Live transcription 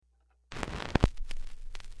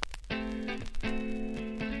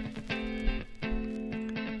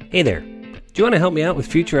Hey there, do you want to help me out with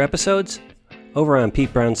future episodes? Over on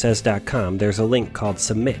PeteBrownSays.com, there's a link called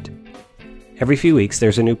Submit. Every few weeks,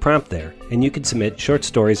 there's a new prompt there, and you can submit short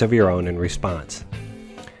stories of your own in response.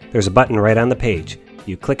 There's a button right on the page.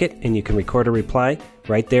 You click it, and you can record a reply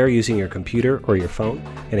right there using your computer or your phone,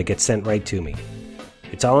 and it gets sent right to me.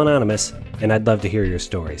 It's all anonymous, and I'd love to hear your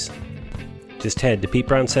stories. Just head to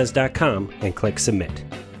PeteBrownSays.com and click Submit.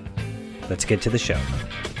 Let's get to the show.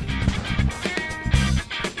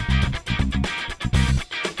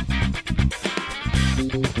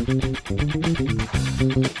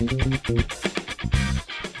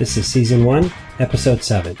 This is Season 1, Episode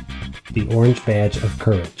 7, The Orange Badge of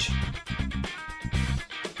Courage.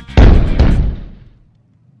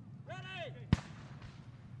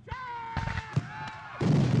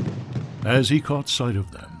 As he caught sight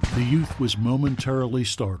of them, the youth was momentarily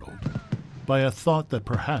startled by a thought that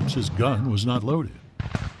perhaps his gun was not loaded.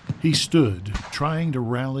 He stood, trying to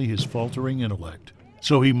rally his faltering intellect,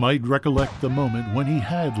 so he might recollect the moment when he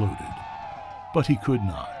had loaded, but he could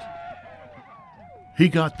not. He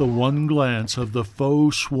got the one glance of the foe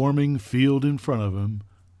swarming field in front of him,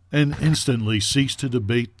 and instantly ceased to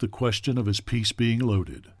debate the question of his piece being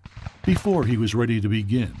loaded. Before he was ready to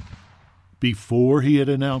begin, before he had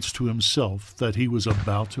announced to himself that he was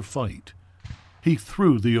about to fight, he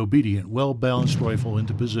threw the obedient, well-balanced rifle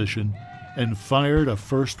into position and fired a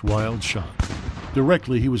first wild shot.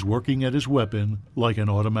 Directly he was working at his weapon like an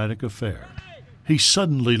automatic affair. He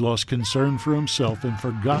suddenly lost concern for himself and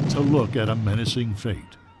forgot to look at a menacing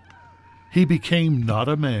fate. He became not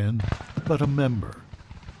a man, but a member.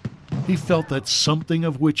 He felt that something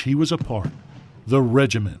of which he was a part, the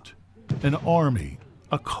regiment, an army,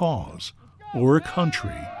 a cause, or a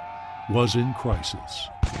country, was in crisis.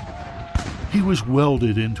 He was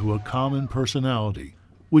welded into a common personality,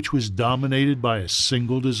 which was dominated by a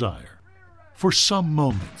single desire. For some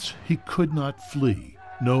moments he could not flee,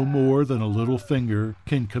 no more than a little finger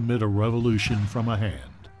can commit a revolution from a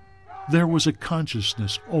hand. There was a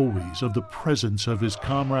consciousness always of the presence of his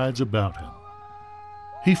comrades about him.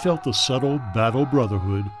 He felt the subtle battle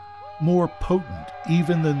brotherhood more potent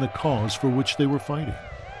even than the cause for which they were fighting.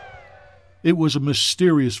 It was a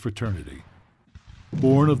mysterious fraternity,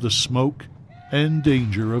 born of the smoke and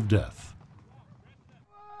danger of death.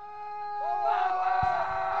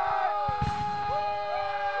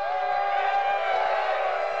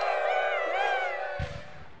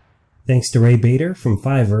 Thanks to Ray Bader from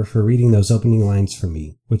Fiverr for reading those opening lines for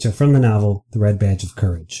me, which are from the novel The Red Badge of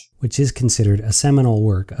Courage, which is considered a seminal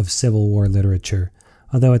work of Civil War literature,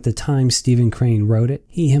 although at the time Stephen Crane wrote it,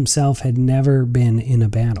 he himself had never been in a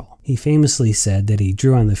battle. He famously said that he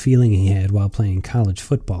drew on the feeling he had while playing college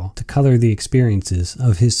football to color the experiences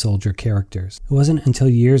of his soldier characters. It wasn't until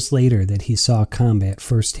years later that he saw combat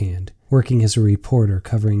firsthand, working as a reporter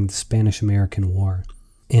covering the Spanish-American War.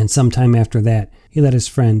 And sometime after that, he let his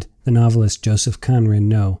friend, the novelist Joseph Conrad,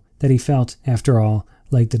 know that he felt, after all,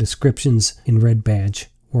 like the descriptions in Red Badge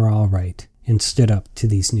were all right, and stood up to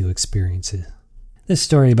these new experiences. This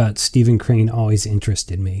story about Stephen Crane always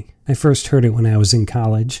interested me. I first heard it when I was in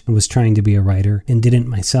college and was trying to be a writer and didn't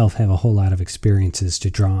myself have a whole lot of experiences to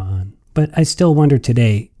draw on. But I still wonder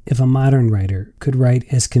today if a modern writer could write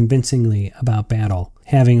as convincingly about battle,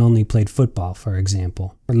 having only played football, for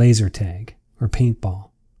example, or laser tag, or paintball.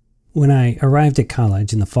 When I arrived at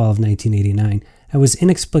college in the fall of 1989, I was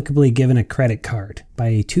inexplicably given a credit card by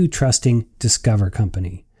a too trusting Discover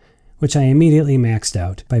company, which I immediately maxed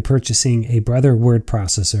out by purchasing a Brother word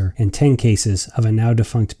processor and 10 cases of a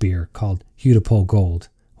now-defunct beer called Hudipol Gold,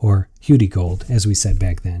 or Hudi Gold, as we said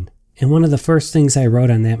back then. And one of the first things I wrote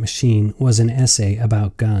on that machine was an essay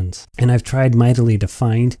about guns. And I've tried mightily to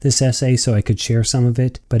find this essay so I could share some of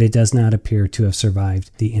it, but it does not appear to have survived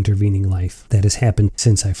the intervening life that has happened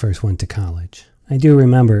since I first went to college. I do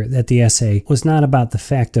remember that the essay was not about the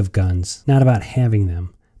fact of guns, not about having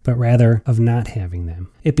them, but rather of not having them.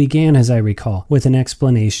 It began, as I recall, with an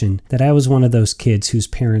explanation that I was one of those kids whose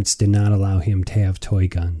parents did not allow him to have toy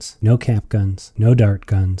guns. No cap guns, no dart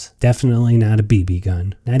guns, definitely not a BB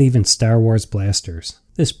gun, not even Star Wars blasters.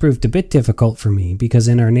 This proved a bit difficult for me because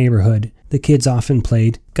in our neighborhood, the kids often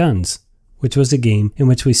played Guns, which was a game in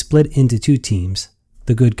which we split into two teams,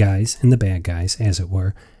 the good guys and the bad guys, as it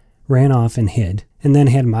were, ran off and hid, and then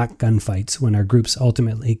had mock gunfights when our groups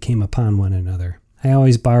ultimately came upon one another. I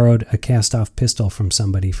always borrowed a cast-off pistol from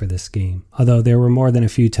somebody for this game, although there were more than a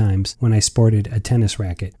few times when I sported a tennis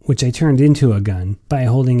racket, which I turned into a gun by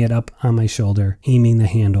holding it up on my shoulder, aiming the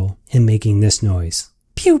handle, and making this noise.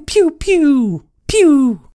 Pew, pew, pew,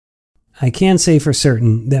 pew! I can say for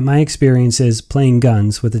certain that my experiences playing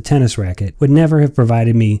guns with a tennis racket would never have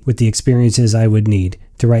provided me with the experiences I would need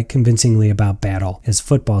to write convincingly about battle, as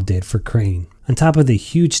football did for Crane. On top of the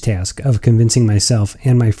huge task of convincing myself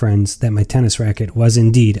and my friends that my tennis racket was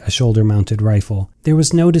indeed a shoulder-mounted rifle, there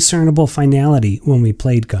was no discernible finality when we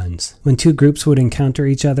played guns. When two groups would encounter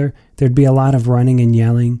each other, there'd be a lot of running and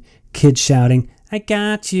yelling, kids shouting, "I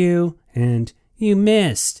got you," and "You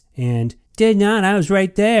missed," and "Did not, I was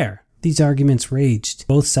right there." These arguments raged,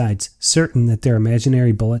 both sides certain that their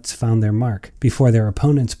imaginary bullets found their mark before their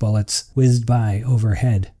opponent's bullets whizzed by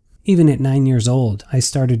overhead. Even at 9 years old, I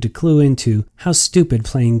started to clue into how stupid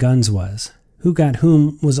playing guns was. Who got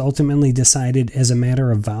whom was ultimately decided as a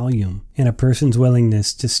matter of volume and a person's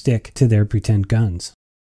willingness to stick to their pretend guns.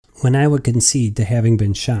 When I would concede to having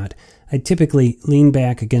been shot, I'd typically lean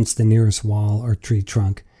back against the nearest wall or tree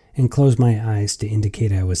trunk and close my eyes to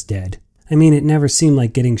indicate I was dead. I mean, it never seemed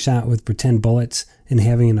like getting shot with pretend bullets and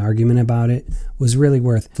having an argument about it was really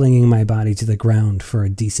worth flinging my body to the ground for a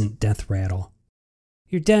decent death rattle.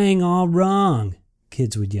 "You're dying all wrong,"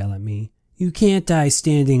 kids would yell at me. "You can't die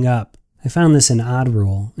standing up." I found this an odd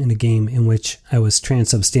rule in a game in which I was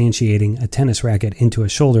transubstantiating a tennis racket into a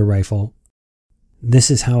shoulder rifle. "This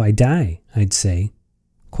is how I die," I'd say,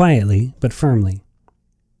 quietly but firmly.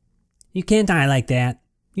 "You can't die like that.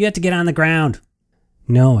 You have to get on the ground."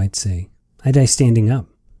 "No," I'd say. "I die standing up.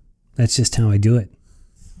 That's just how I do it."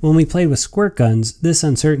 When we played with squirt guns, this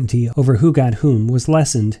uncertainty over who got whom was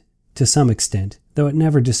lessened to some extent, though it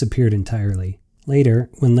never disappeared entirely. Later,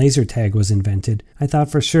 when laser tag was invented, I thought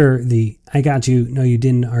for sure the "I got you, no you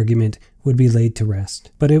didn't" argument would be laid to rest.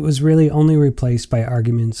 But it was really only replaced by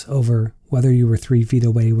arguments over whether you were 3 feet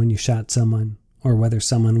away when you shot someone, or whether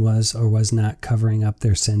someone was or was not covering up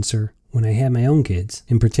their sensor. When I had my own kids,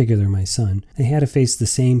 in particular my son, I had to face the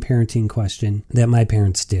same parenting question that my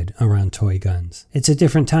parents did around toy guns. It's a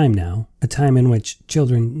different time now, a time in which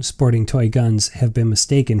children sporting toy guns have been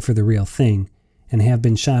mistaken for the real thing and have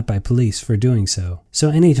been shot by police for doing so. So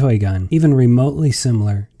any toy gun, even remotely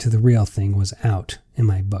similar to the real thing, was out in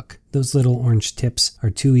my book. Those little orange tips are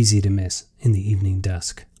too easy to miss in the evening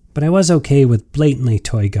dusk. But I was okay with blatantly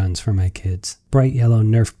toy guns for my kids. Bright yellow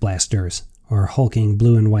Nerf blasters, or hulking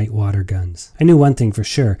blue and white water guns. I knew one thing for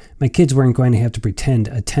sure, my kids weren't going to have to pretend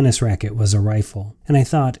a tennis racket was a rifle. And I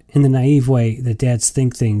thought, in the naive way that dads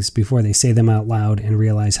think things before they say them out loud and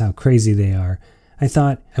realize how crazy they are, I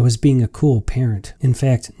thought I was being a cool parent. In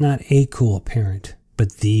fact, not a cool parent,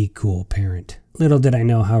 but the cool parent. Little did I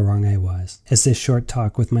know how wrong I was, as this short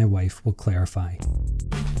talk with my wife will clarify.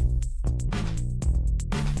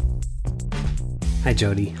 Hi,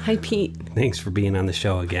 Jody. Hi, Pete. Thanks for being on the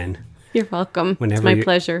show again. You're welcome. It's my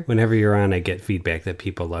pleasure. Whenever you're on, I get feedback that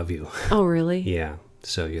people love you. Oh, really? Yeah.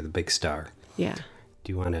 So you're the big star. Yeah.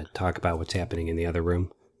 Do you want to talk about what's happening in the other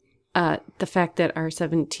room? The fact that our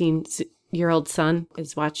 17-year-old son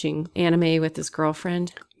is watching anime with his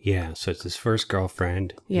girlfriend. Yeah. So it's his first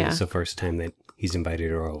girlfriend. Yeah. It's the first time that he's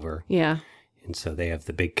invited her over. Yeah. And so they have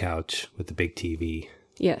the big couch with the big TV.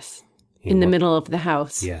 Yes. In the middle of the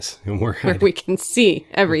house. Yes. And where we can see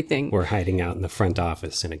everything. We're hiding out in the front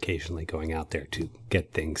office and occasionally going out there to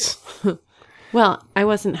get things. Well, I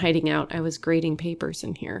wasn't hiding out. I was grading papers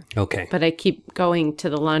in here. Okay. But I keep going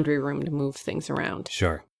to the laundry room to move things around.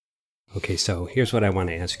 Sure. Okay, so here's what I want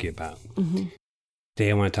to ask you about. Mm-hmm.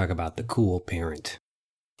 Today I want to talk about the cool parent.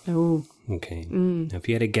 Oh. Okay. Now, if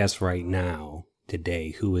you had to guess right now,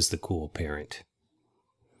 today, who is the cool parent?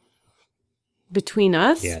 Between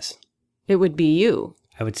us? Yes. It would be you.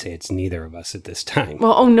 I would say it's neither of us at this time.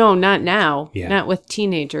 Well, oh no, not now. Yeah. Not with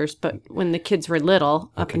teenagers, but when the kids were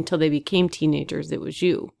little, up until they became teenagers, it was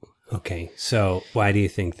you. Okay, so why do you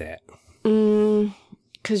think that?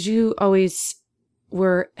 Because you always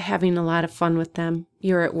were having a lot of fun with them.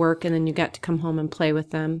 You were at work and then you got to come home and play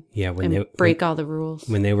with them. Yeah, break all the rules.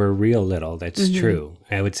 When they were real little, that's true.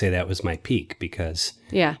 I would say that was my peak because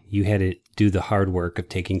you had to do the hard work of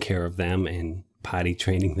taking care of them and potty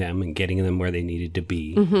training them and getting them where they needed to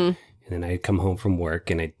be. Mm-hmm. And then I'd come home from work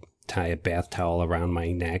and I'd tie a bath towel around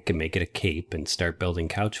my neck and make it a cape and start building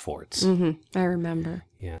couch forts. Mm-hmm. I remember.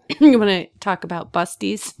 Yeah. You want to talk about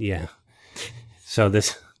Busties? Yeah. So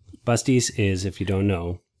this Busties is, if you don't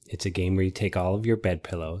know, it's a game where you take all of your bed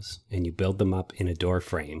pillows and you build them up in a door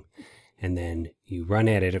frame. And then you run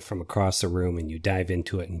at it from across the room and you dive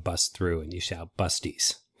into it and bust through and you shout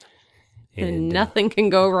Busties. And nothing can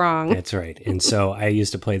go wrong. That's right. And so I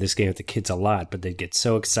used to play this game with the kids a lot, but they'd get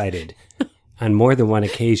so excited. On more than one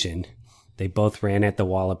occasion, they both ran at the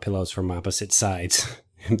wall of pillows from opposite sides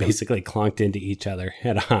and basically clonked into each other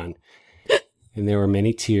head on. And there were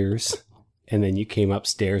many tears And then you came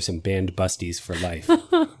upstairs and banned Busties for life.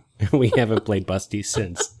 We haven't played Busties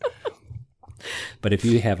since. But if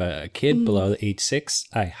you have a kid below age 6,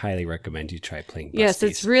 I highly recommend you try playing Busties. Yes,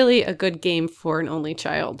 it's really a good game for an only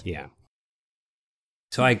child. Yeah.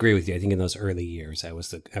 So I agree with you. I think in those early years, I was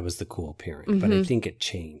the cool parent, but I think it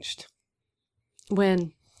changed.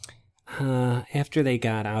 When? After they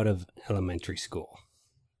got out of elementary school.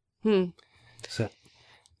 So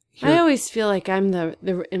I always feel like I'm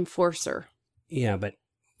the enforcer. Yeah, but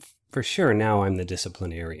for sure now I'm the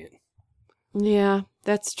disciplinarian. Yeah,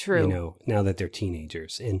 that's true. You know, now that they're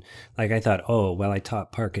teenagers. And like I thought, oh, well, I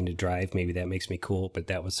taught Parkin to drive. Maybe that makes me cool, but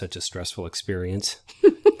that was such a stressful experience.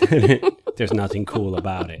 There's nothing cool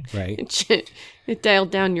about it, right? It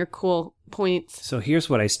dialed down your cool points. So here's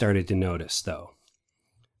what I started to notice, though.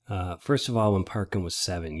 First of all, when Parkin was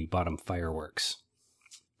 7, you bought him fireworks.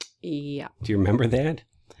 Yeah. Do you remember that?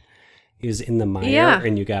 He was in the mire,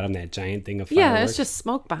 and you got him that giant thing of fireworks. Yeah, it's just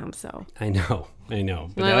smoke bombs, though. I know. But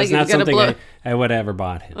Not that was like not you gotta something I would ever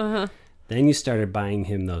bought him. Uh-huh. Then you started buying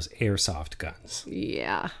him those airsoft guns.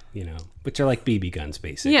 Yeah. You know, which are like BB guns,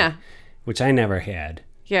 basically. Yeah. Which I never had.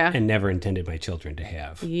 Yeah. And never intended my children to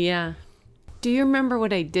have. Yeah. Do you remember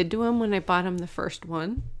what I did to him when I bought him the first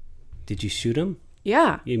one? Did you shoot him?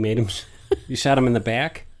 Yeah. You made him... You shot him in the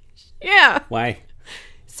back? Yeah. Why?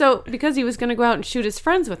 So, because he was going to go out and shoot his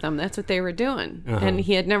friends with them. That's what they were doing. And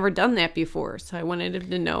he had never done that before. So I wanted him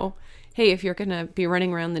to know, hey, if you're going to be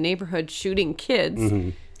running around the neighborhood shooting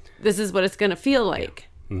kids, this is what it's going to feel like.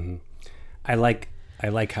 Yeah. I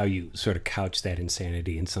like how you sort of couch that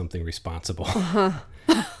insanity in something responsible.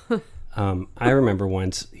 I remember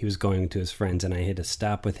once he was going to his friends and I had to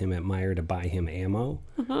stop with him at Meijer to buy him ammo.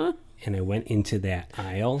 And I went into that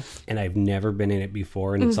aisle, and I've never been in it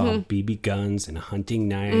before, and it's all BB guns and hunting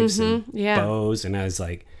knives and bows, and I was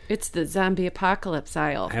like... It's the zombie apocalypse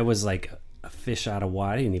aisle. I was like a fish out of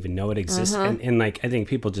water. I didn't even know it existed. And like, I think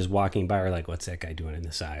people just walking by are like, what's that guy doing in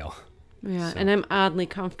this aisle? Yeah, and I'm oddly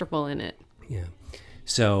comfortable in it. Yeah.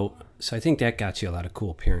 So I think that got you a lot of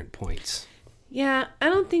cool parent points. Yeah, I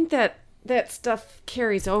don't think that stuff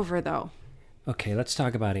carries over, though. Okay, let's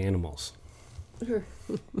talk about animals.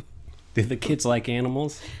 Do the kids like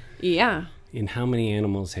animals? Yeah. And how many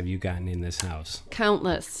animals have you gotten in this house?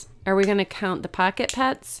 Countless. Are we going to count the pocket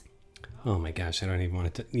pets? Oh my gosh, I don't even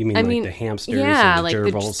want to... You mean the hamsters and the like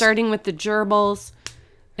gerbils? Starting with the gerbils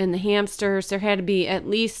and the hamsters. There had to be at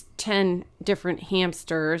least 10 different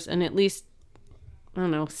hamsters and at least, I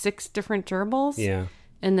don't know, 6 different gerbils. Yeah.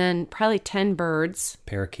 And then probably 10 birds.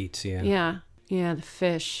 Parakeets, yeah. Yeah. Yeah, the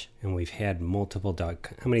fish. And we've had multiple dogs.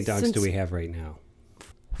 How many dogs do we have right now?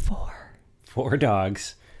 4. 4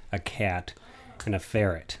 dogs, a cat, and a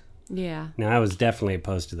ferret. Yeah. Now, I was definitely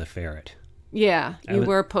opposed to the ferret. Yeah, you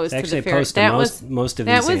were opposed to the ferret. Opposed to most of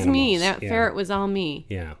these animals. That was me. That ferret was all me.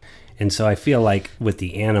 Yeah. And so I feel like with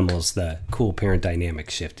the animals, the cool parent dynamic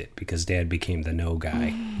shifted because Dad became the no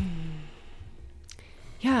guy.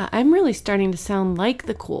 Yeah, I'm really starting to sound like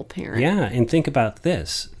the cool parent. Yeah, and think about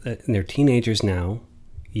this. They're teenagers now.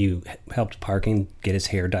 You helped Parkin get his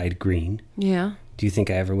hair dyed green. Yeah. Do you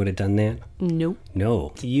think I ever would have done that? Nope.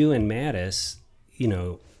 No. You and Mattis,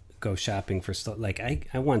 go shopping for stuff. Like,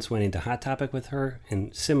 I once went into Hot Topic with her,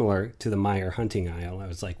 and similar to the Meijer hunting aisle, I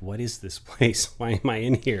was like, what is this place? Why am I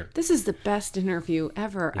in here? This is the best interview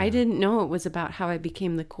ever. Yeah. I didn't know it was about how I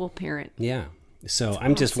became the cool parent. Yeah. So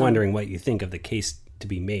I'm just wondering what you think of the case to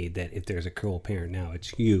be made that if there's a cool parent now,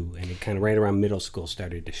 it's you. And it kind of right around middle school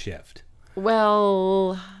started to shift.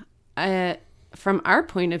 Well, from our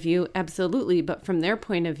point of view, absolutely. But from their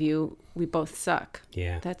point of view, we both suck.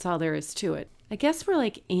 Yeah. That's all there is to it. I guess we're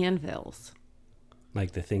like anvils.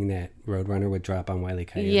 Like the thing that Roadrunner would drop on Wile E.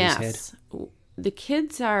 Coyote's head? Yes. The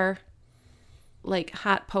kids are like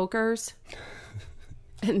hot pokers.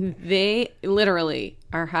 And they literally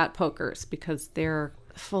are hot pokers because they're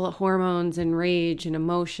full of hormones and rage and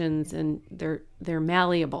emotions, and they're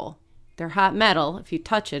malleable. They're hot metal. If you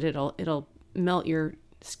touch it, it'll melt your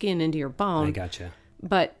skin into your bone. I gotcha.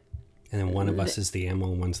 But and then one of us is the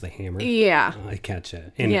ammo and one's the hammer. Yeah. I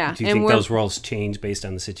gotcha. And do you think those roles change based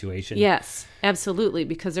on the situation? Yes, absolutely.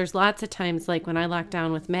 Because there's lots of times, like when I locked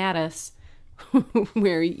down with Mattis,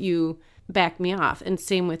 where you back me off. And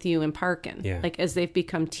same with you and Parkin. Yeah. Like as they've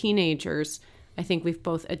become teenagers, I think we've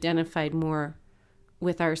both identified more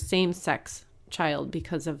with our same-sex child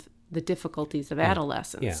because of the difficulties of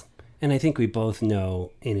adolescence. Yeah. And I think we both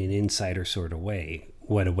know in an insider sort of way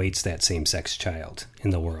what awaits that same-sex child in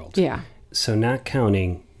the world. Yeah. So not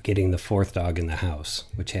counting getting the 4th dog in the house,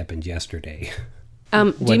 which happened yesterday.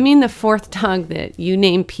 Do you mean the 4th dog that you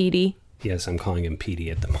named Petey? Yes, I'm calling him Petey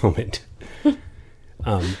at the moment.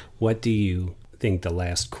 What do you think the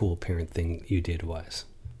last cool parent thing you did was?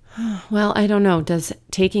 Well, I don't know. Does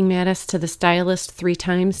taking Mattis to the stylist 3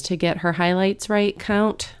 times to get her highlights right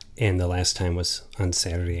count? And the last time was on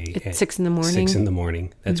Saturday at 6 in the morning. 6 in the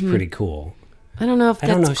morning. That's pretty cool. I don't know if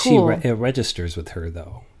that's cool. I don't know if it registers with her,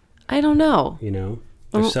 though. I don't know. You know?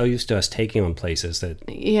 They're so used to us taking them places that...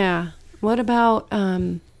 Yeah. What about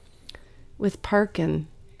with Parkin?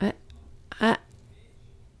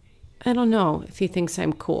 I don't know if he thinks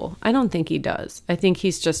I'm cool. I don't think he does. I think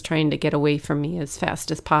he's just trying to get away from me as fast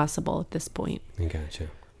as possible at this point. I gotcha.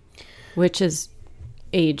 Which is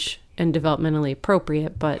age and developmentally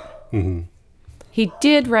appropriate, but he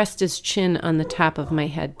did rest his chin on the top of my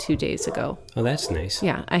head 2 days ago. Oh, that's nice.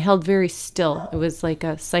 Yeah, I held very still. It was like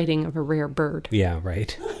a sighting of a rare bird. Yeah,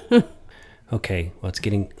 right. Okay, well, it's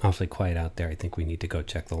getting awfully quiet out there. I think we need to go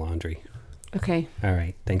check the laundry. Okay. All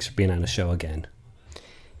right. Thanks for being on the show again.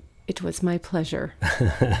 It was my pleasure.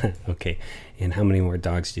 Okay. And how many more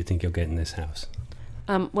dogs do you think you'll get in this house?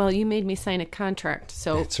 Well, you made me sign a contract,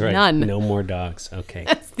 so that's right. None. No more dogs. Okay.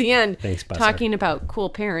 That's the end. Thanks, Buster. Talking about cool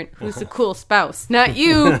parent. Who's the cool spouse? Not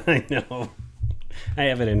you. I know. I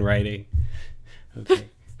have it in writing. Okay.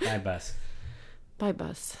 Bye, Bus. Bye,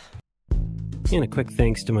 Bus. And a quick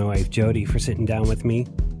thanks to my wife, Jody, for sitting down with me.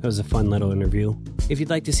 It was a fun little interview. If you'd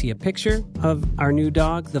like to see a picture of our new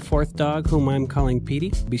dog, the 4th dog, whom I'm calling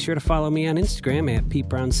Petey, be sure to follow me on Instagram at Pete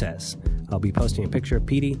Brown Says. I'll be posting a picture of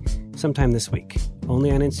Petey sometime this week.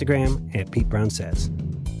 Only on Instagram at Pete Brown Says.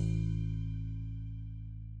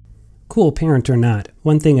 Cool parent or not,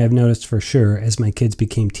 one thing I've noticed for sure as my kids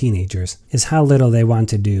became teenagers is how little they want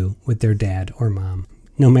to do with their dad or mom.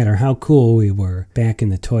 No matter how cool we were back in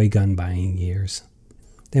the toy gun buying years.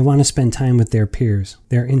 They want to spend time with their peers.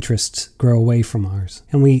 Their interests grow away from ours.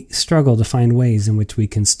 And we struggle to find ways in which we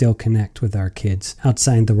can still connect with our kids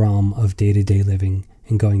outside the realm of day-to-day living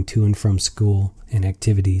and going to and from school and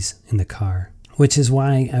activities in the car. Which is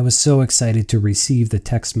why I was so excited to receive the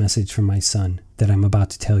text message from my son that I'm about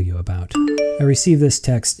to tell you about. I received this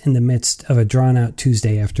text in the midst of a drawn-out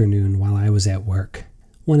Tuesday afternoon while I was at work.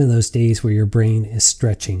 One of those days where your brain is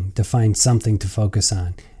stretching to find something to focus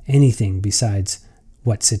on, anything besides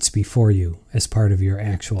what sits before you as part of your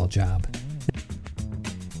actual job.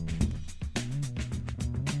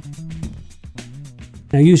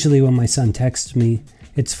 Now, usually when my son texts me,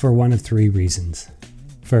 it's for one of 3 reasons.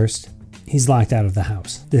 First, he's locked out of the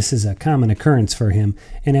house. This is a common occurrence for him,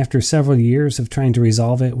 and after several years of trying to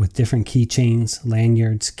resolve it with different keychains,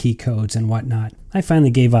 lanyards, key codes, and whatnot, I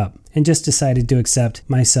finally gave up and just decided to accept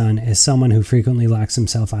my son as someone who frequently locks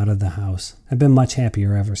himself out of the house. I've been much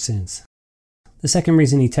happier ever since. The second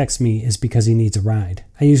reason he texts me is because he needs a ride.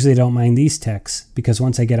 I usually don't mind these texts because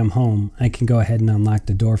once I get him home, I can go ahead and unlock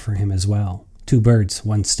the door for him as well. 2 birds,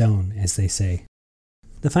 1 stone, as they say.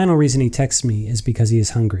 The final reason he texts me is because he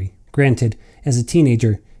is hungry. Granted, as a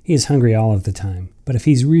teenager, he is hungry all of the time. But if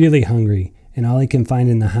he's really hungry and all he can find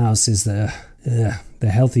in the house is the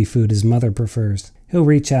healthy food his mother prefers, he'll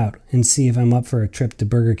reach out and see if I'm up for a trip to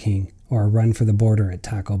Burger King or a run for the border at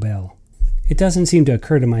Taco Bell. It doesn't seem to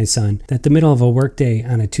occur to my son that the middle of a workday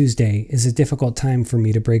on a Tuesday is a difficult time for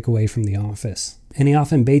me to break away from the office. And he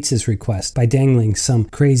often baits his request by dangling some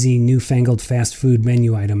crazy newfangled fast food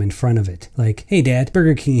menu item in front of it. Like, "Hey Dad,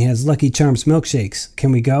 Burger King has Lucky Charms milkshakes.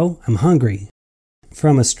 Can we go? I'm hungry."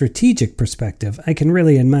 From a strategic perspective, I can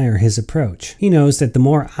really admire his approach. He knows that the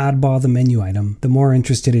more oddball the menu item, the more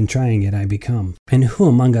interested in trying it I become. And who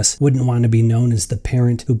among us wouldn't want to be known as the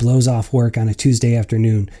parent who blows off work on a Tuesday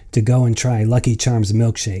afternoon to go and try Lucky Charms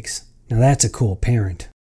milkshakes? Now that's a cool parent.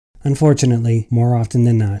 Unfortunately, more often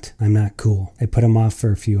than not, I'm not cool. I put him off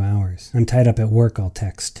for a few hours. I'm tied up at work, I'll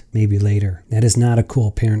text. Maybe later. That is not a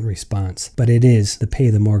cool parent response, but it is the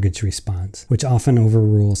pay the mortgage response, which often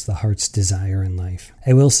overrules the heart's desire in life.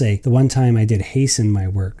 I will say, the one time I did hasten my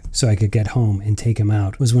work so I could get home and take him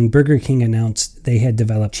out was when Burger King announced they had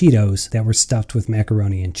developed Cheetos that were stuffed with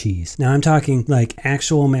macaroni and cheese. Now I'm talking like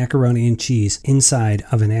actual macaroni and cheese inside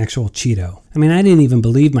of an actual Cheeto. I mean, I didn't even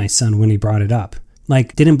believe my son when he brought it up.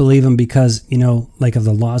 Didn't believe him because, of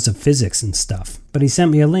the laws of physics and stuff. But he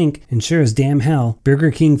sent me a link, and sure as damn hell,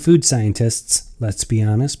 Burger King food scientists, let's be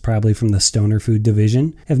honest, probably from the stoner food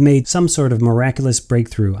division, have made some sort of miraculous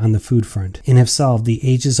breakthrough on the food front, and have solved the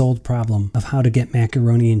ages-old problem of how to get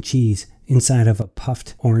macaroni and cheese inside of a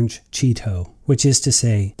puffed orange Cheeto. Which is to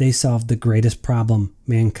say, they solved the greatest problem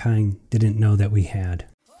mankind didn't know that we had.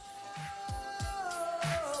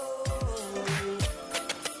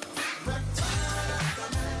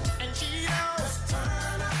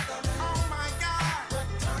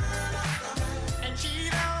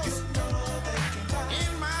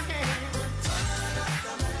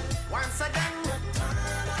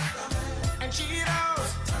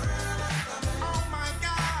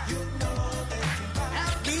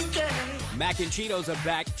 Mac and Cheetos are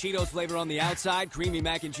back. Cheetos flavor on the outside, creamy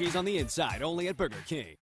mac and cheese on the inside. Only at Burger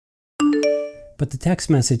King. But the text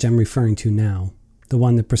message I'm referring to now, the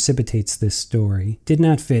one that precipitates this story, did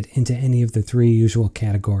not fit into any of the three usual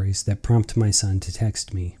categories that prompt my son to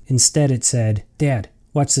text me. Instead, it said, "Dad,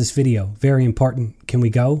 watch this video. Very important. Can we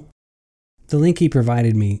go?" The link he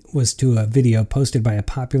provided me was to a video posted by a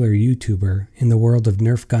popular YouTuber in the world of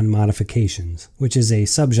Nerf gun modifications, which is a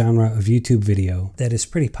subgenre of YouTube video that is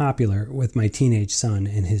pretty popular with my teenage son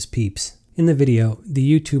and his peeps. In the video,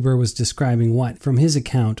 the YouTuber was describing what, from his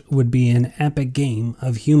account, would be an epic game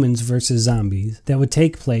of humans versus zombies that would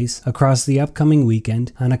take place across the upcoming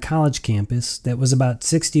weekend on a college campus that was about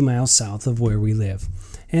 60 miles south of where we live,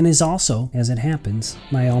 and is also, as it happens,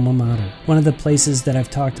 my alma mater. One of the places that I've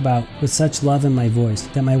talked about with such love in my voice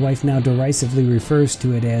that my wife now derisively refers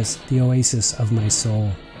to it as the oasis of my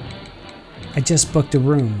soul. "I just booked a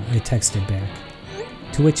room," I texted back.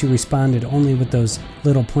 To which he responded only with those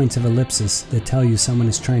little points of ellipsis that tell you someone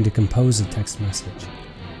is trying to compose a text message.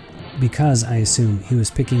 Because, I assume, he was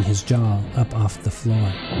picking his jaw up off the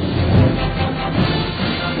floor.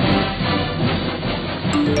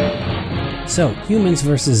 So, humans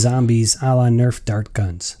versus zombies a la Nerf dart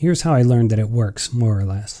guns. Here's how I learned that it works, more or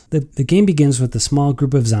less. The game begins with a small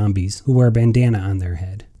group of zombies who wear a bandana on their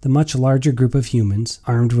head. The much larger group of humans,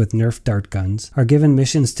 armed with Nerf dart guns, are given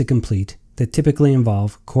missions to complete that typically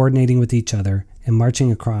involve coordinating with each other and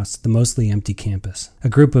marching across the mostly empty campus. A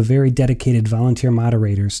group of very dedicated volunteer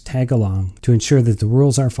moderators tag along to ensure that the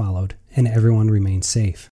rules are followed and everyone remains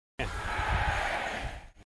safe.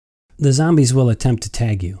 The zombies will attempt to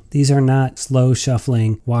tag you. These are not slow,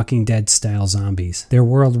 shuffling, Walking Dead style zombies. They're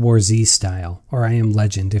World War Z style, or I Am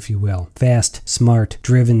Legend if you will. Fast, smart,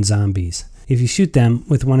 driven zombies. If you shoot them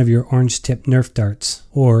with one of your orange-tipped Nerf darts,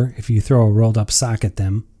 or if you throw a rolled-up sock at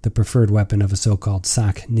them, the preferred weapon of a so-called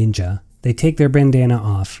sock ninja, they take their bandana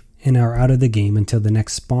off and are out of the game until the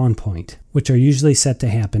next spawn point, which are usually set to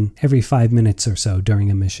happen every 5 minutes or so during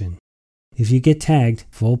a mission. If you get tagged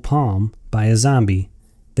full palm by a zombie,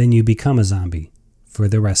 then you become a zombie for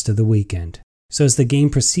the rest of the weekend. So as the game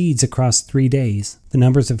proceeds across 3 days, the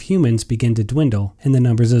numbers of humans begin to dwindle and the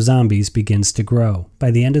numbers of zombies begins to grow. By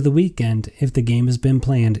the end of the weekend, if the game has been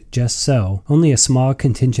planned just so, only a small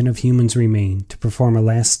contingent of humans remain to perform a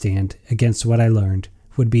last stand against what I learned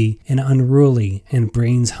would be an unruly and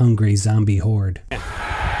brains-hungry zombie horde.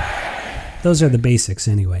 Those are the basics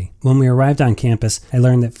anyway. When we arrived on campus, I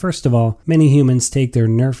learned that first of all, many humans take their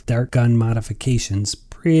Nerf dart gun modifications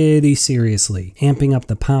pretty seriously, amping up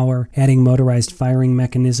the power, adding motorized firing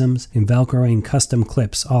mechanisms, and velcroing custom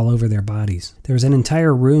clips all over their bodies. There's an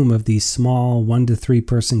entire room of these small 1 to 3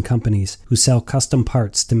 person companies who sell custom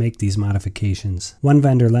parts to make these modifications. One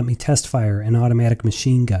vendor let me test fire an automatic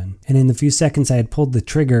machine gun, and in the few seconds I had pulled the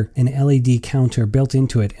trigger, an LED counter built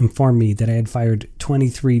into it informed me that I had fired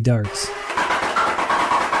 23 darts.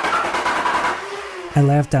 I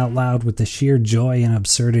laughed out loud with the sheer joy and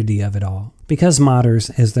absurdity of it all. Because modders,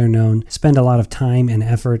 as they're known, spend a lot of time and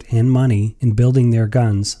effort and money in building their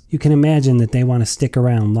guns, you can imagine that they want to stick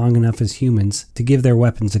around long enough as humans to give their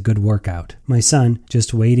weapons a good workout. My son,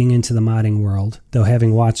 just wading into the modding world, though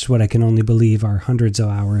having watched what I can only believe are hundreds of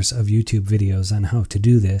hours of YouTube videos on how to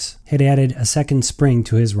do this, had added a second spring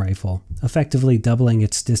to his rifle, effectively doubling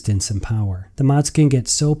its distance and power. The mods can get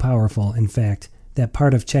so powerful, in fact, that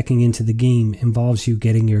part of checking into the game involves you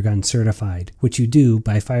getting your gun certified, which you do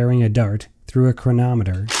by firing a dart through a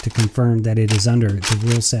chronometer to confirm that it is under the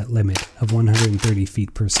rule set limit of 130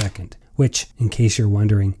 feet per second, which, in case you're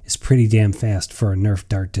wondering, is pretty damn fast for a Nerf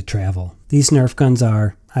dart to travel. These Nerf guns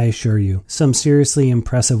are, I assure you, some seriously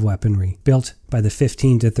impressive weaponry built by the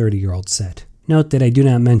 15 to 30-year-old set. Note that I do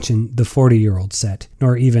not mention the 40-year-old set,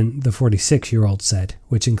 nor even the 46-year-old set,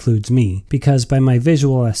 which includes me, because by my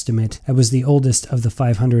visual estimate, I was the oldest of the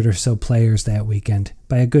 500 or so players that weekend,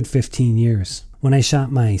 by a good 15 years. When I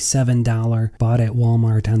shot my $7 bought at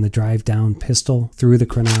Walmart on the drive down pistol through the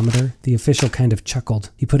chronometer, the official kind of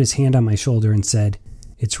chuckled. He put his hand on my shoulder and said,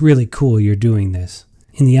 "It's really cool you're doing this."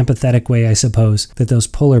 In the empathetic way, I suppose, that those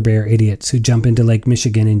polar bear idiots who jump into Lake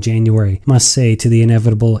Michigan in January must say to the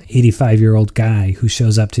inevitable 85-year-old guy who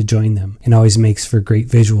shows up to join them and always makes for great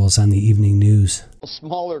visuals on the evening news.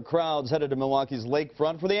 Smaller crowds headed to Milwaukee's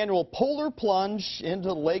lakefront for the annual Polar Plunge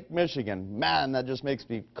into Lake Michigan. Man, that just makes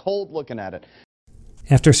me cold looking at it.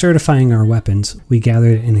 After certifying our weapons, we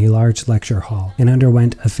gathered in a large lecture hall and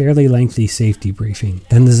underwent a fairly lengthy safety briefing.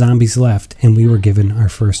 Then the zombies left and we were given our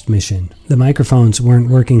first mission. The microphones weren't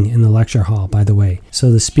working in the lecture hall, by the way,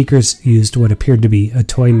 so the speakers used what appeared to be a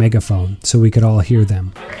toy megaphone so we could all hear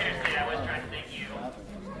them. Seriously, I was trying to thank you.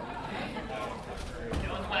 It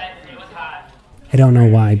was wet, it was hot. I don't know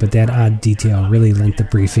why, but that odd detail really lent the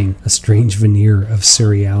briefing a strange veneer of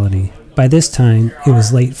surreality. By this time, it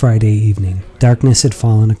was late Friday evening. Darkness had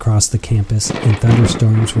fallen across the campus, and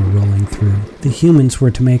thunderstorms were rolling through. The humans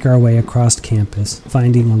were to make our way across campus,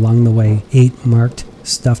 finding along the way 8 marked,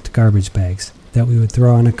 stuffed garbage bags that we would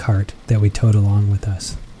throw on a cart that we towed along with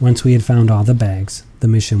us. Once we had found all the bags, the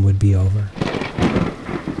mission would be over.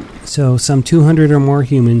 So some 200 or more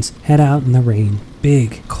humans head out in the rain,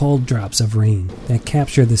 big, cold drops of rain that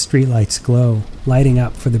capture the streetlights' glow, lighting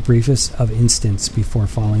up for the briefest of instants before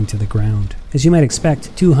falling to the ground. As you might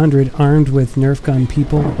expect, 200 armed with Nerf gun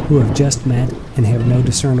people who have just met and have no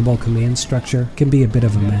discernible command structure can be a bit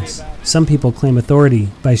of a mess. Some people claim authority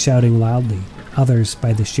by shouting loudly, others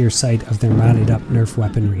by the sheer sight of their modded up Nerf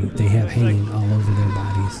weaponry they have hanging all over their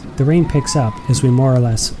bodies. The rain picks up as we more or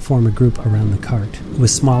less form a group around the cart,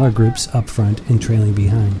 with smaller groups up front and trailing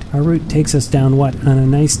behind. Our route takes us down what, on a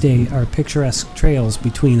nice day, are picturesque trails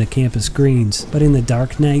between the campus greens, but in the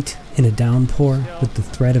dark night, in a downpour, with the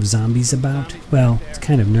threat of zombies about, well, it's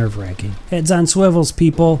kind of nerve-wracking. Heads on swivels,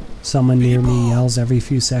 people! Someone near me yells every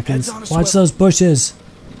few seconds. Watch those bushes!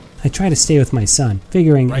 I try to stay with my son,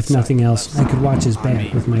 figuring, if nothing else, I could watch his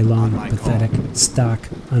back with my long, pathetic, stock,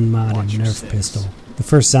 unmodded Nerf pistol. The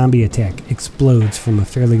first zombie attack explodes from a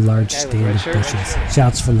fairly large stand of bushes.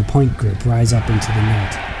 Shouts from the point group rise up into the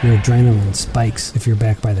net. Your adrenaline spikes if you're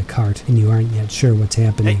back by the cart and you aren't yet sure what's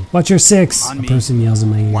happening. Hey, watch your 6! A person yells in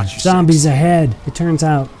my ear. Zombies ahead! It turns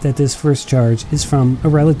out that this first charge is from a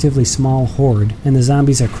relatively small horde, and the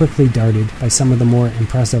zombies are quickly darted by some of the more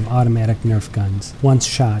impressive automatic Nerf guns. Once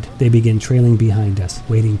shot, they begin trailing behind us,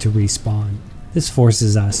 waiting to respawn. This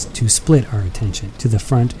forces us to split our attention to the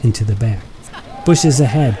front and to the back. Bushes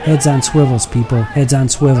ahead. Heads on swivels, people. Heads on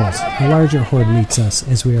swivels. A larger horde meets us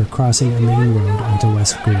as we are crossing a main road onto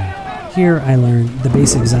West Green. Here I learned the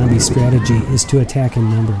basic zombie strategy is to attack in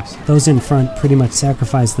numbers. Those in front pretty much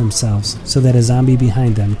sacrifice themselves so that a zombie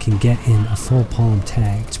behind them can get in a full palm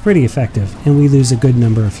tag. It's pretty effective, and we lose a good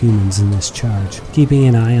number of humans in this charge. Keeping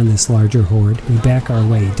an eye on this larger horde, we back our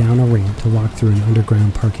way down a ramp to walk through an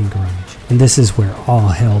underground parking garage. And this is where all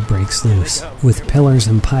hell breaks loose. With pillars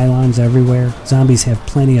and pylons everywhere, zombies have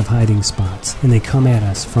plenty of hiding spots, and they come at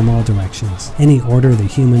us from all directions. Any order the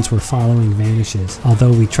humans were following vanishes,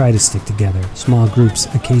 although we try to stick together, small groups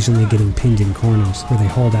occasionally getting pinned in corners where they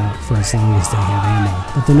hold out for as long as they have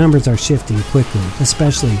ammo. But the numbers are shifting quickly,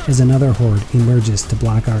 especially as another horde emerges to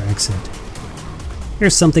block our exit.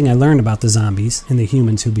 Here's something I learned about the zombies and the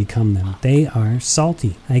humans who become them. They are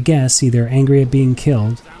salty. I guess either angry at being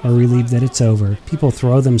killed or relieved that it's over, people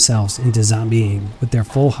throw themselves into zombieing with their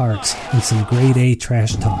full hearts and some grade A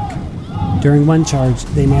trash talk. During one charge,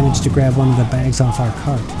 they manage to grab one of the bags off our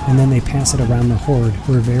cart, and then they pass it around the horde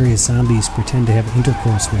where various zombies pretend to have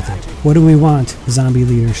intercourse with it. What do we want? The zombie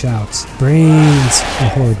leader shouts. Brains, the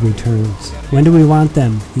horde returns. When do we want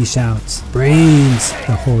them? He shouts. Brains,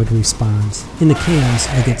 the horde responds. In the chaos,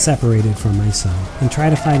 I get separated from my son and try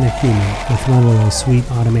to find a human with one of those sweet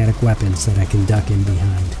automatic weapons that I can duck in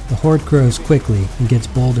behind. The horde grows quickly and gets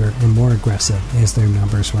bolder and more aggressive as their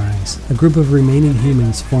numbers rise. A group of remaining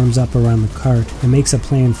humans forms up around the cart and makes a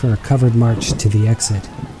plan for a covered march to the exit.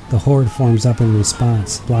 The horde forms up in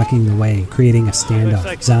response, blocking the way, creating a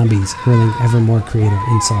standoff, zombies hurling ever more creative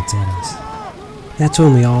insults at us. That's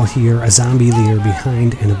when we all hear a zombie leader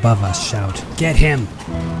behind and above us shout, "Get him!"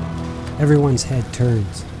 Everyone's head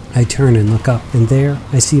turns. I turn and look up, and there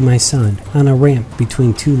I see my son, on a ramp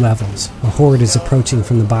between 2 levels. A horde is approaching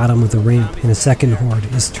from the bottom of the ramp, and a second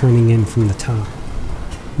horde is turning in from the top.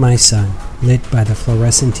 My son, lit by the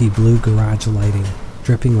fluorescent-y blue garage lighting,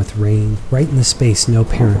 dripping with rain, right in the space no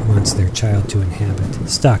parent wants their child to inhabit,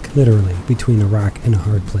 stuck, literally, between a rock and a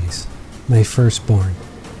hard place. My firstborn,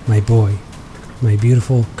 my boy, my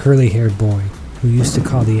beautiful, curly-haired boy, who used to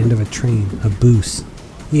call the end of a train a boos.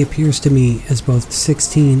 He appears to me as both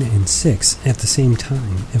 16 and 6 at the same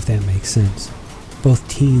time, if that makes sense. Both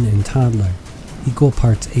teen and toddler, equal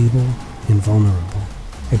parts able and vulnerable.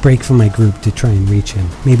 I break from my group to try and reach him,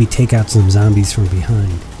 maybe take out some zombies from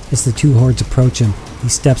behind. As the 2 hordes approach him, he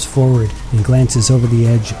steps forward and glances over the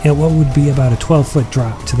edge at what would be about a 12-foot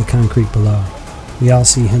drop to the concrete below. We all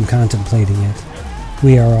see him contemplating it.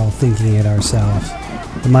 We are all thinking it ourselves.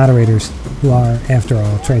 The moderators, who are, after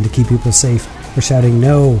all, trying to keep people safe, are shouting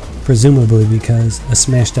no, presumably because a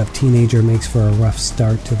smashed-up teenager makes for a rough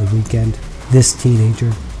start to the weekend. This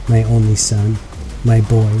teenager, my only son, my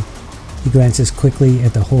boy. He glances quickly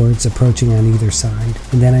at the hordes approaching on either side,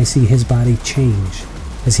 and then I see his body change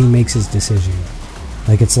as he makes his decision.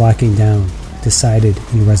 Like it's locking down, decided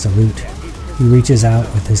and resolute. He reaches out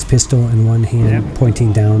with his pistol in one hand,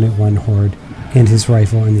 pointing down at one horde, and his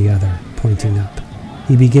rifle in the other, pointing up.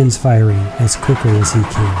 He begins firing as quickly as he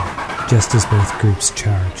can, just as both groups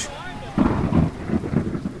charge.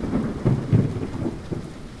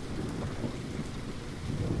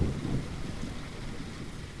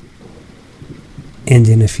 And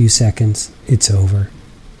in a few seconds, it's over.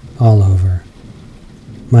 All over.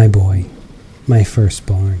 My boy, my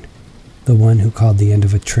firstborn, the one who called the end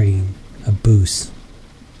of a train a boos,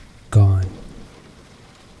 gone.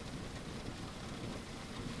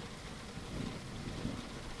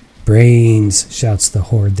 Brains, shouts the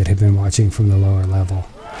horde that had been watching from the lower level.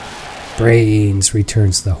 Brains,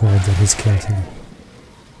 returns the horde that has killed him.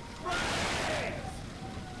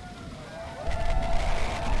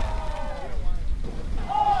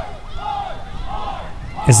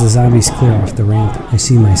 As the zombies clear off the ramp, I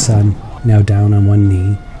see my son, now down on one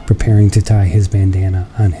knee, preparing to tie his bandana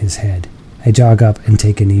on his head. I jog up and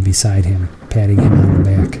take a knee beside him, patting him on the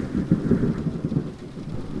back.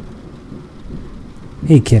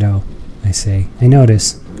 Hey kiddo, I say. I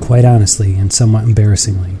notice, quite honestly and somewhat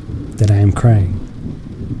embarrassingly, that I am crying.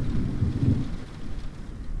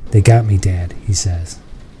 They got me, Dad, he says,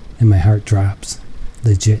 and my heart drops.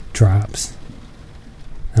 Legit drops.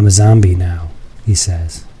 I'm a zombie now, he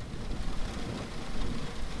says.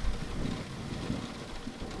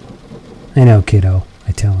 I know, kiddo,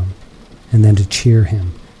 I tell him, and then to cheer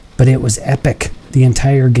him. But it was epic. The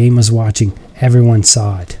entire game was watching. Everyone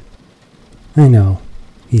saw it. I know,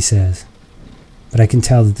 he says, but I can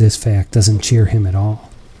tell that this fact doesn't cheer him at all.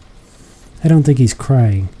 I don't think he's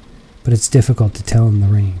crying, but it's difficult to tell in the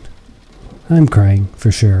rain. I'm crying,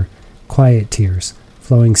 for sure, quiet tears,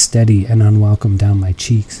 flowing steady and unwelcome down my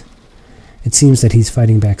cheeks. It seems that he's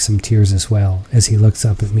fighting back some tears as well, as he looks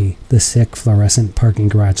up at me, the sick fluorescent parking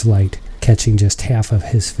garage light catching just half of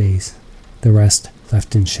his face, the rest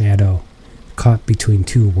left in shadow, caught between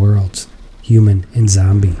two worlds, human and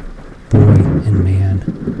zombie, boy and man.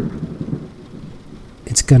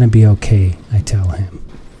 It's gonna be okay, I tell him.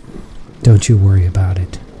 Don't you worry about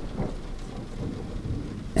it.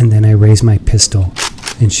 And then I raise my pistol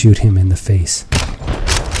and shoot him in the face.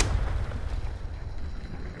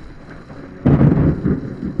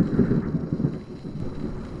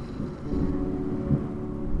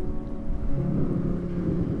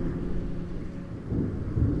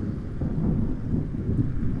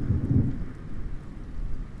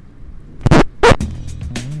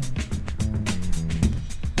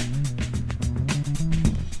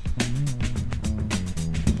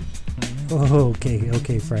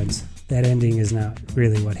 Okay, friends. That ending is not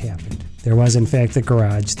really what happened. There was, in fact, the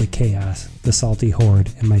garage, the chaos, the salty horde,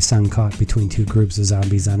 and my son caught between two groups of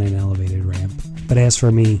zombies on an elevated ramp. But as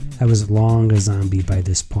for me, I was long a zombie by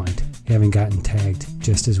this point, having gotten tagged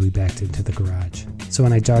just as we backed into the garage. So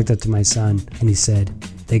when I jogged up to my son, and he said,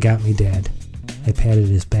 "They got me, Dad," I patted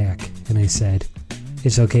his back, and I said,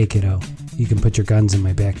 "It's okay, kiddo. You can put your guns in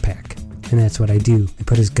my backpack." And that's what I do. I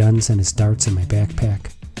put his guns and his darts in my backpack,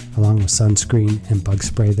 along with sunscreen and bug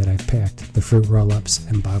spray that I've packed, the fruit roll-ups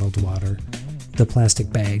and bottled water, the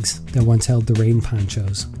plastic bags that once held the rain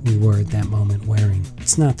ponchos we were at that moment wearing.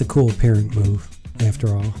 It's not the cool parent move,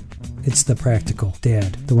 after all. It's the practical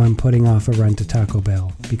dad, the one putting off a run to Taco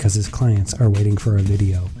Bell because his clients are waiting for a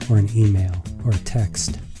video or an email or a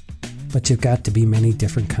text. But you've got to be many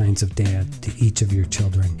different kinds of dad to each of your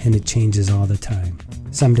children, and it changes all the time.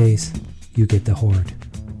 Some days, you get the horde,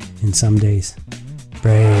 and some days,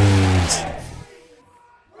 brains.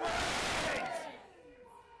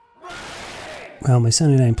 Well, my son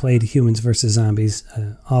and I played Humans vs. Zombies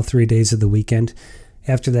all 3 days of the weekend.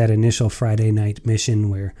 After that initial Friday night mission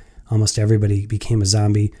where almost everybody became a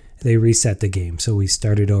zombie, they reset the game. So we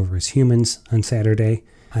started over as humans on Saturday.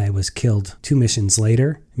 I was killed 2 missions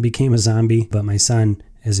later and became a zombie, but my son,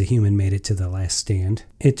 as a human, made it to the last stand.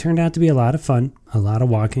 It turned out to be a lot of fun, a lot of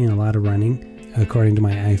walking, a lot of running. According to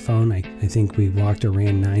my iPhone, I think we walked or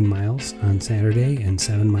ran 9 miles on Saturday and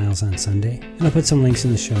 7 miles on Sunday. And I'll put some links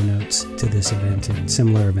in the show notes to this event and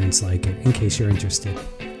similar events like it in case you're interested.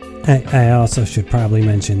 I also should probably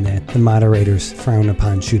mention that the moderators frown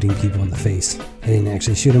upon shooting people in the face. I didn't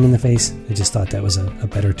actually shoot them in the face. I just thought that was a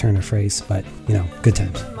better turn of phrase, but, you know, good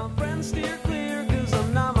times.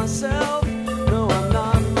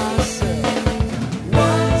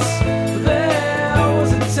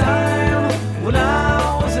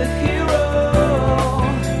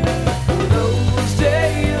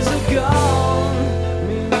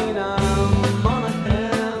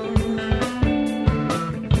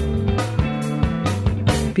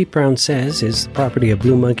 Pete Brown Says is the property of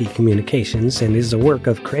Blue Monkey Communications and is a work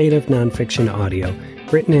of creative nonfiction audio.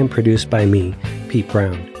 written and produced by me, Pete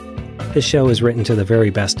Brown. This show is written to the very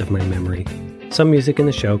best of my memory. Some music in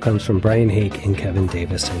the show comes from Brian Hake and Kevin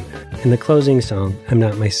Davison, and the closing song, I'm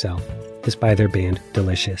Not Myself, is by their band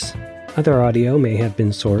Delicious. Other audio may have been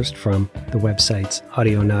sourced from the websites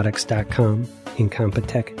audionautics.com,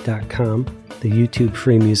 incompetech.com, the YouTube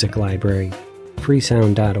Free Music Library,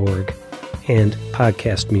 freesound.org, and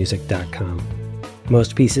podcastmusic.com.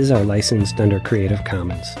 Most pieces are licensed under Creative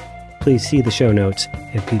Commons. Please see the show notes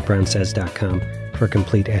at PeteBrownSays.com for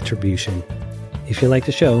complete attribution. If you like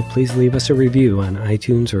the show, please leave us a review on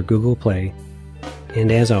iTunes or Google Play.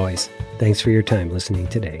 And as always, thanks for your time listening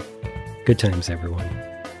today. Good times, everyone.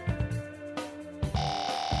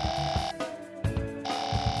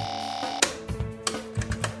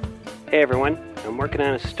 Hey everyone, I'm working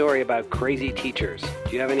on a story about crazy teachers.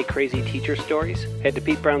 Do you have any crazy teacher stories? Head to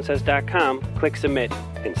PeteBrownSays.com, click submit,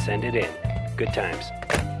 and send it in. Good times.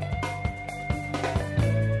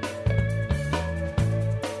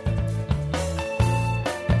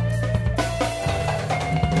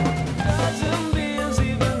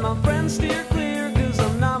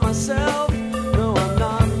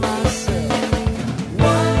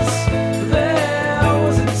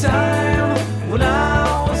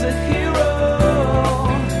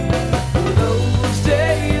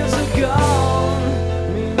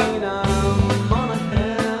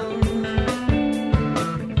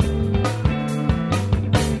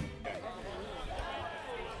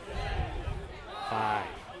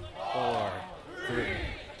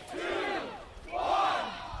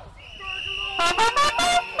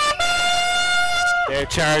 They're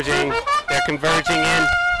charging, they're converging in,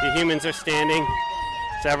 the humans are standing,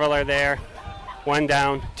 several are there, 1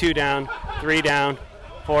 down, 2 down, 3 down,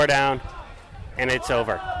 4 down, and it's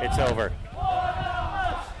over, it's over.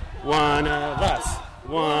 One of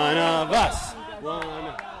us,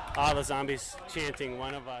 all the zombies chanting,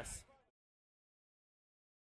 one of us.